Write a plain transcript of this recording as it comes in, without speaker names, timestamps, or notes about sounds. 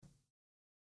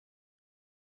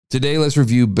Today, let's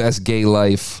review Best Gay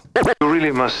Life. You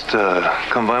really must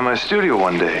come by my studio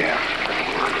one day.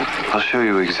 I'll show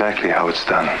you exactly how it's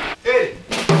done. Hey.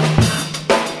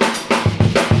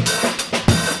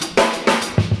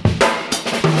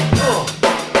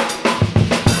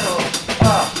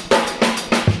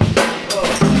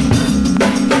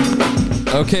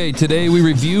 Okay, today we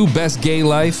review Best Gay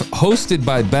Life, hosted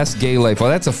by Best Gay Life. Well,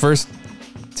 that's a first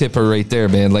tipper right there,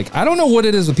 man. Like, I don't know what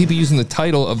it is with people using the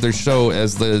title of their show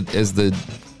as the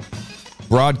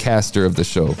broadcaster of the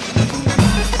show.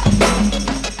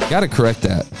 Gotta correct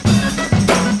that.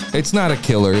 It's not a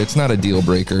killer. It's not a deal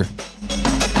breaker.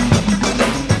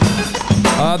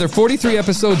 They're 43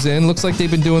 episodes in. Looks like they've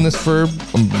been doing this for,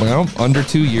 well, under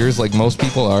 2 years, like most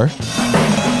people are.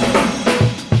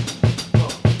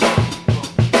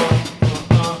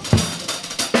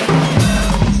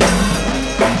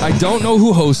 I don't know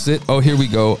who hosts it. Oh, here we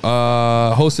go.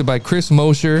 Hosted by Chris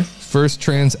Mosher, first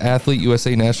trans athlete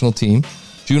USA national team.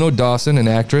 Juno Dawson, an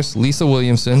actress. Lisa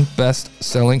Williamson,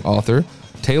 best-selling author.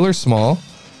 Taylor Small,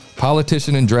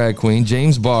 politician and drag queen.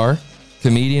 James Barr,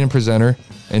 comedian and presenter.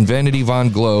 And Vanity Von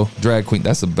Glow, drag queen.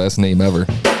 That's the best name ever.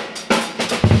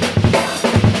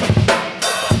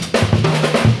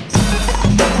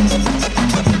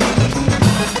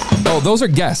 Oh, those are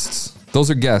guests. Those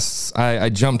are guests. I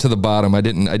jumped to the bottom. I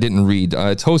didn't read.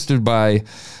 It's hosted by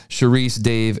Charisse,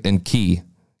 Dave, and Key.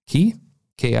 Key?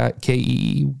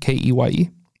 K-E-Y-E.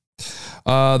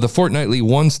 The fortnightly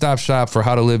one-stop shop for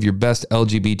how to live your best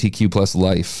LGBTQ plus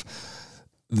life.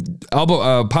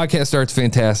 Podcast art's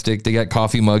fantastic. They got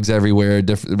coffee mugs everywhere,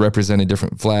 representing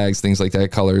different flags, things like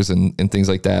that, colors and things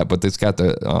like that. But it's got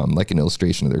the like an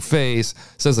illustration of their face.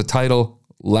 It says the title,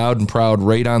 loud and proud,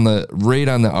 right on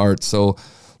the art. So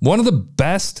one of the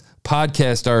best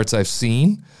podcast arts I've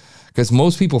seen, because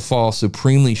most people fall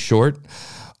supremely short.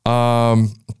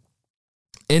 And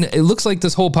it looks like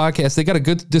this whole podcast, they got a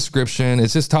good description.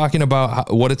 It's just talking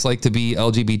about what it's like to be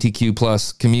LGBTQ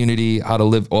plus community, how to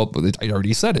live. Well, I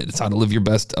already said it. It's how to live your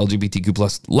best LGBTQ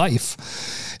plus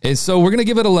life. And so we're going to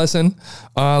give it a lesson.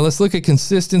 Let's look at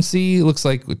consistency. It looks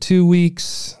like 2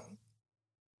 weeks.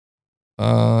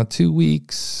 2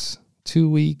 weeks. 2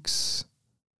 weeks.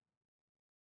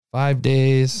 5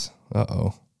 days.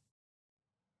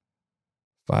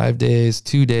 5 days,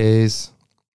 2 days,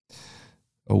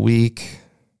 a week,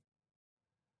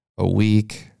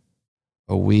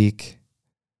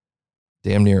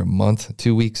 damn near a month,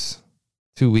 2 weeks,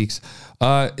 2 weeks.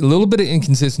 A little bit of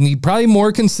inconsistency, probably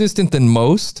more consistent than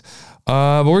most.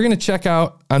 But we're going to check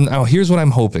out. Now, here's what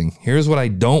I'm hoping. Here's what I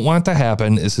don't want to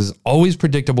happen. This is always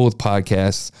predictable with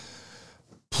podcasts.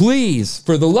 Please,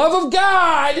 for the love of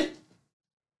God,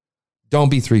 don't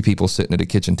be three people sitting at a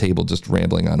kitchen table just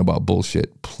rambling on about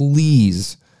bullshit.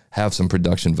 Please have some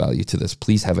production value to this.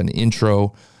 Please have an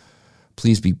intro.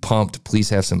 Please be pumped. Please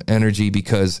have some energy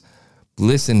because,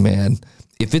 listen, man,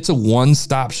 if it's a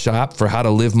one-stop shop for how to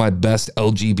live my best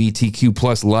LGBTQ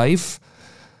plus life,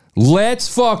 let's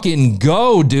fucking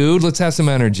go, dude. Let's have some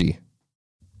energy.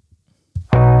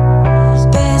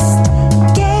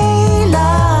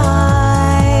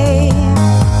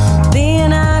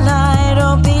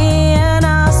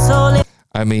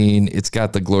 I mean, it's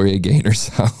got the Gloria Gaynor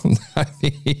sound. I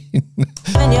mean,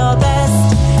 your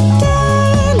best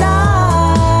gay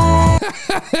life.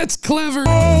 That's clever.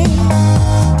 And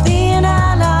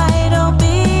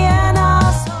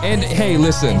hey,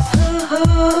 listen.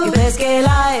 Your best gay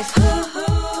life.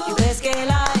 Your best gay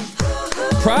life.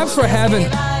 Props for having.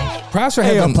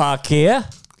 Park here.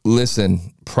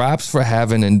 Listen, props for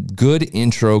having a good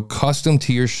intro, custom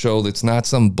to your show. That's not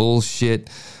some bullshit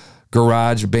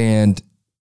garage band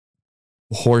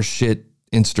horseshit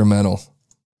instrumental.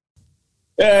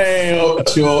 Hey,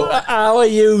 sure. How are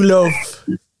you, love?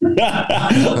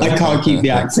 I can't keep the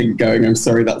accent going. I'm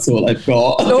sorry, that's all I've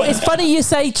got. Well, it's funny you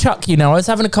say Chuck, you know. I was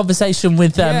having a conversation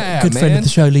with good friend man. of the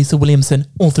show, Lisa Williamson,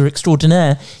 author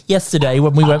extraordinaire, yesterday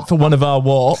when we went for one of our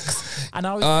walks. And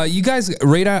I was you guys,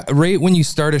 right when you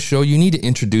start a show, you need to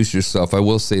introduce yourself. I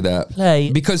will say that.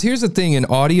 Play. Because here's the thing, in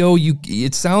audio,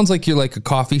 it sounds like you're like a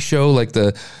coffee show, like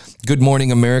the Good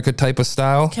Morning America type of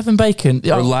style. Kevin Bacon.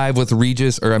 Or Live with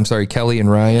Regis, or I'm sorry, Kelly and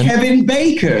Ryan. Kevin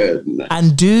Bacon.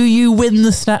 And do you win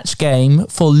the Snatch game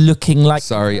for looking like...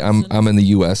 Sorry, I'm in the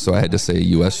US, so I had to say a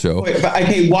US show. Wait, but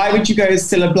okay, why would you go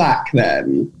Cilla Black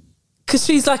then? Because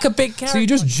she's like a big character. So you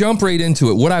just jump right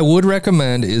into it. What I would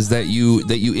recommend is that you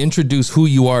introduce who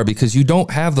you are, because you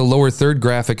don't have the lower third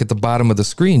graphic at the bottom of the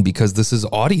screen because this is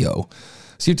audio.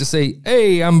 So you have to say,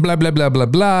 hey, I'm blah, blah, blah, blah,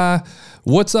 blah.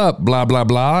 What's up? Blah, blah,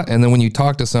 blah. And then when you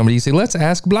talk to somebody, you say, let's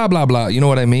ask blah, blah, blah. You know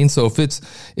what I mean? So if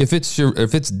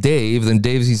it's Dave, then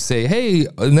Dave's you say, hey,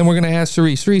 and then we're going to ask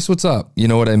Sharice, what's up? You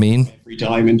know what I mean? Every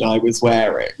diamond I was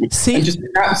wearing. See, and just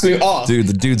an absolute ask. Dude,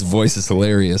 the dude's voice is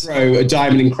hilarious. Throw a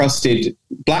diamond encrusted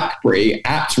BlackBerry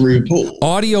at RuPaul.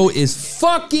 Audio is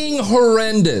fucking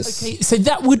horrendous. okay, so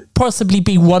that would possibly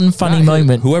be one funny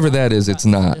moment. Whoever that is, it's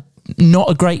not. Not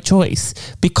a great choice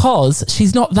because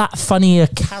she's not that funny a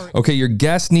character. Okay, your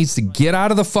guest needs to get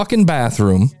out of the fucking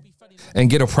bathroom and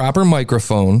get a proper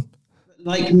microphone.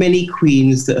 Like many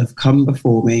queens that have come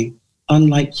before me,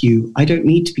 unlike you, I don't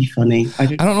need to be funny. I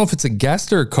don't know if it's a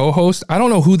guest or a co-host. I don't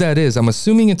know who that is. I'm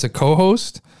assuming it's a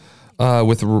co-host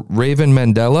with Raven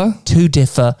Mandela. To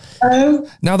differ. Oh,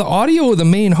 Now, the audio of the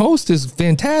main host is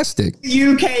fantastic.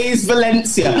 UK's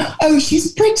Valencia. Oh,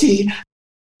 she's pretty.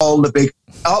 All the big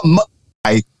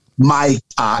my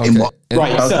in what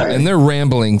Right, so And they're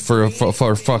rambling for a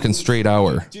fucking straight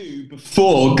hour. do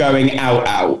before going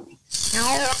out.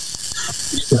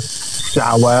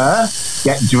 shower,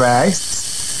 get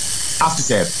dressed,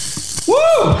 aftershave.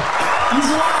 Woo!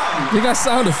 You got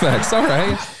sound effects. All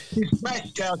right. She's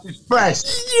fresh, girl. She's fresh.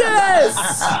 Yes!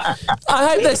 I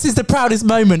hope this is the proudest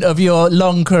moment of your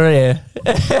long career.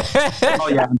 Oh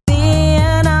yeah.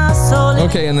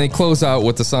 Okay, and they close out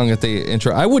with the song that they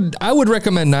intro. I would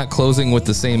recommend not closing with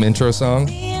the same intro song.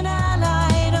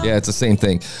 Yeah, it's the same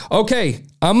thing. Okay,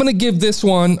 I'm gonna give this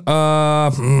one.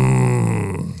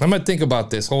 I'm gonna think about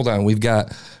this. Hold on. We've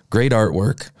got great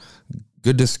artwork,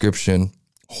 good description,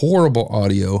 horrible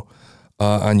audio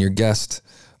on your guest.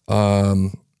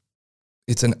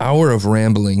 It's an hour of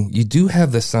rambling. You do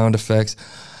have the sound effects.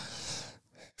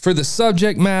 For the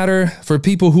subject matter, for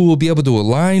people who will be able to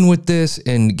align with this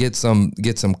and get some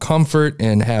comfort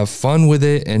and have fun with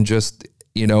it and just,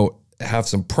 have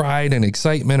some pride and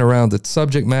excitement around the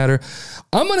subject matter,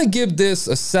 I'm going to give this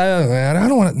a 7. I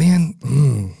don't want to,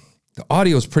 the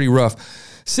audio is pretty rough.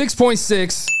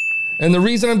 6.6. And the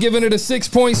reason I'm giving it a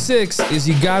 6.6 is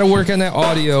you got to work on that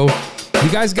audio.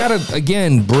 You guys got to,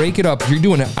 again, break it up. If you're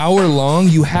doing an hour long,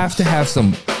 you have to have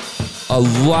a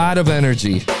lot of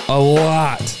energy, a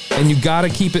lot. And you got to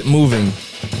keep it moving.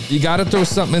 You got to throw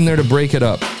something in there to break it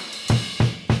up.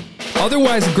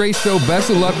 Otherwise, a great show. Best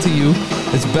of luck to you.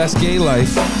 It's Best Gay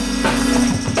Life.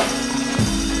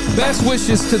 Best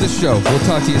wishes to the show. We'll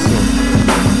talk to you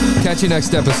soon. Catch you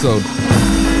next episode.